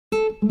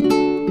The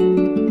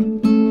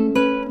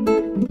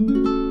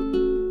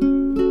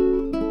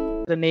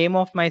name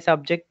of my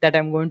subject that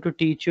I'm going to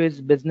teach you is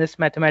business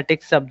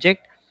mathematics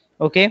subject.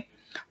 Okay,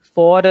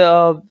 for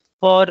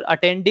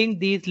attending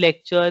these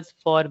lectures,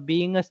 for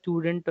being a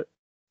student,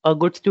 a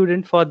good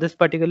student for this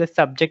particular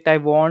subject, I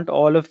want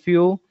all of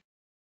you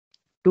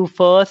to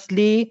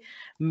firstly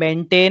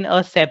maintain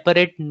a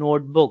separate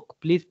notebook.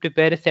 Please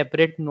prepare a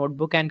separate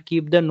notebook and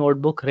keep the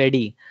notebook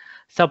ready.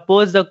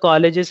 Suppose the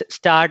colleges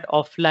start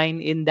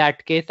offline, in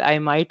that case I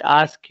might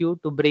ask you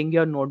to bring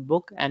your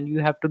notebook and you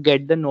have to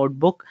get the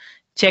notebook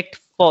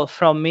checked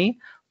from me,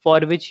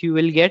 for which you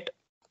will get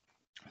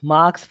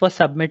marks for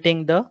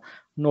submitting the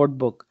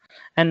notebook.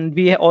 And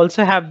we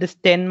also have this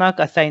 10-mark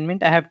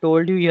assignment. I have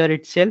told you here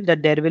itself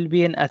that there will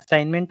be an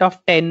assignment of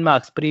 10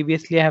 marks.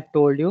 Previously I have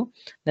told you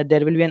that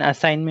there will be an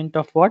assignment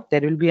of what?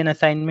 There will be an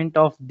assignment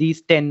of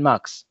these 10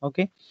 marks.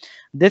 Okay,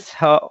 this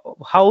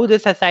how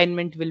this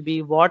assignment will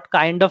be, what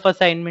kind of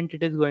assignment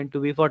it is going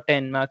to be for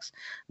 10 marks,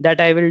 that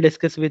I will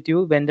discuss with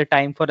you when the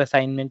time for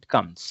assignment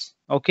comes.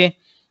 Okay,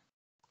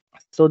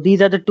 so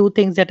these are the two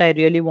things that I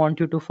really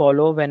want you to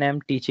follow when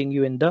I'm teaching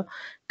you in the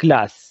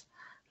class.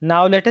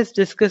 Now let us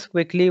discuss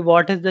quickly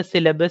what is the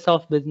syllabus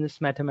of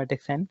business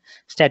mathematics and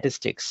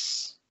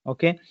statistics.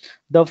 Okay,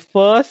 the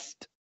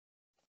first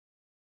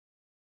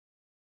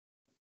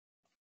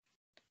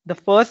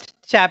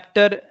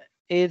chapter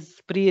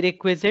is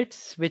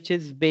prerequisites, which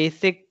is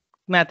basic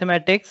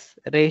mathematics,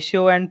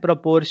 ratio and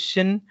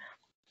proportion,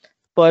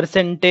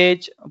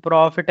 percentage,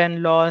 profit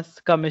and loss,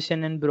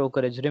 commission and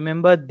brokerage.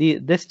 Remember,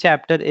 this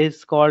chapter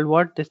is called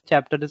what? This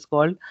chapter is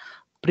called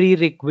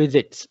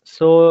prerequisites.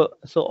 So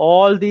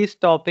all these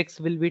topics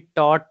will be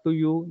taught to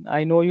you.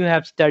 I know you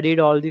have studied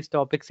all these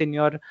topics in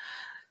your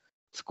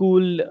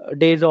school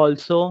days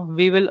also.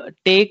 We will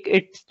take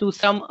it to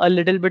some a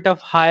little bit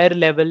of higher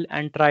level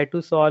and try to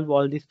solve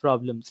all these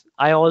problems.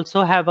 I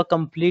also have a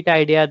complete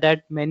idea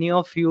that many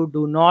of you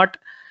do not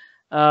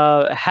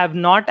have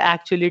not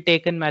actually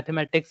taken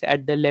mathematics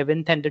at the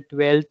 11th and the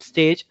 12th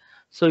stage.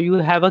 So you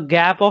have a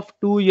gap of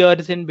 2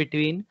 years in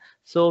between.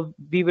 So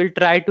we will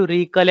try to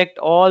recollect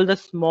all the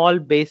small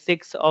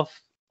basics of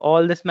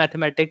all this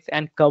mathematics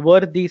and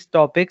cover these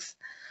topics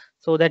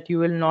so that you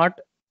will not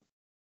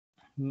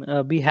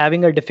be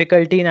having a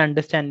difficulty in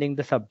understanding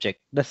the subject.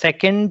 The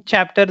second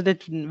chapter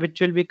which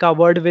will be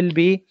covered will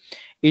be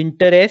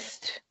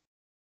interest.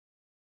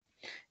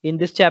 In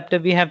this chapter,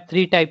 we have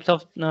three types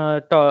of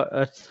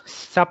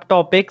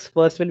subtopics.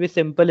 First will be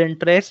simple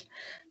interest,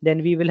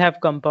 then we will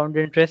have compound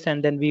interest,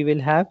 and then we will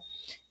have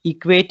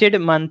equated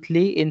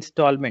monthly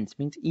installments,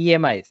 means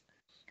EMIs.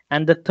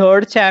 And the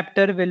third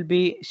chapter will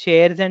be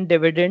shares and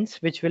dividends,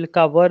 which will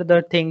cover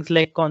the things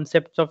like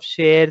concepts of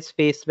shares,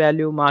 face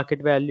value,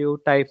 market value,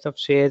 types of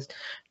shares,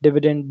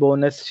 dividend,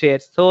 bonus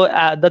shares. So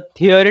the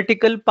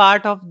theoretical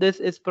part of this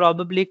is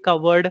probably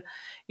covered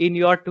in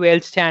your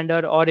 12th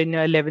standard or in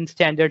your 11th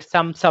standard,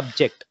 some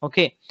subject.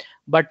 Okay,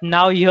 but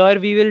now here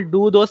we will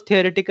do those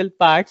theoretical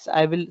parts.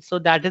 So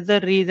that is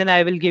the reason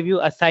I will give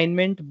you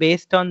assignment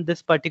based on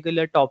this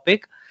particular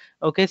topic.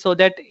 Okay, so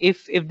that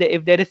if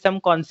there is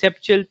some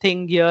conceptual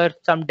thing here,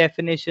 some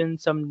definition,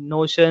 some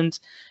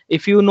notions,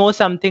 if you know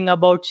something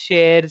about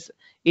shares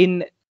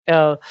in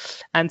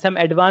and some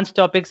advanced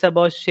topics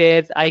about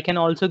shares, I can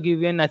also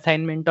give you an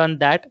assignment on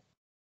that.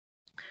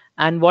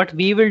 And what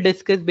we will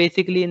discuss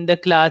basically in the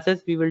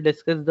classes, we will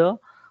discuss the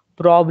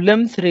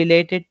problems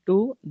related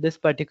to this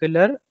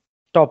particular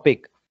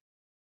topic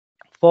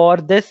for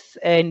this.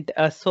 And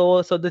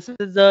so this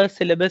is the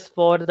syllabus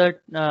for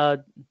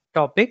the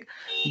topic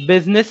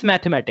business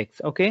mathematics.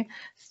 Okay,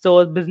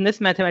 so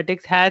business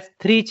mathematics has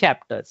 3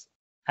 chapters.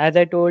 As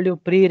I told you,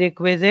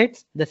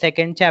 prerequisites, the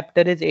second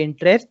chapter is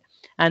interest,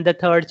 and the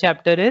third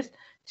chapter is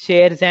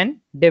shares and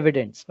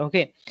dividends.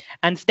 Okay,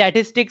 and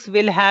statistics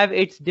will have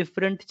its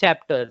different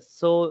chapters.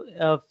 So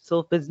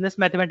business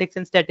mathematics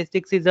and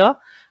statistics is a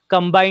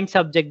combined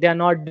subject. They are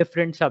not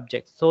different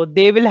subjects, so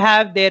they will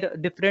have their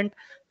different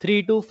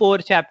 3 to 4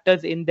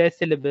 chapters in their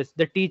syllabus.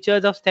 The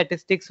teachers of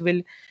statistics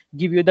will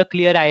give you the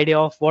clear idea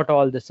of what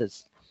all this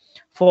is.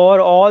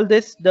 For all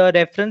this, the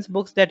reference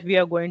books that we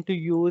are going to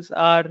use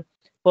are,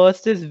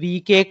 first is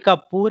V.K.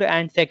 Kapoor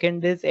and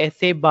second is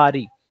S.A.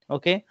 Bari.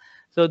 Okay,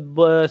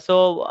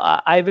 so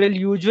I will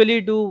usually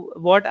do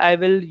what? I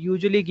will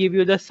usually give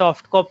you the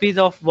soft copies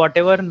of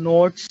whatever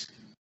notes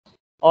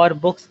or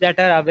books that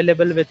are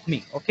available with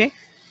me. Okay,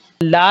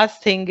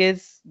 last thing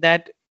is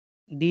that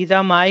these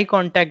are my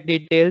contact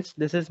details.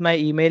 This is my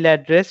email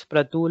address,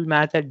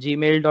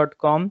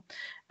 pratulmath@gmail.com,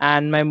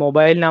 and my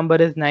mobile number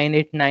is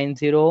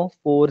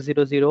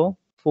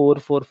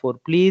 9890400444.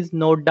 Please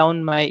note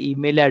down my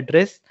email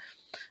address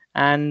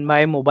and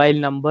my mobile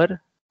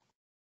number.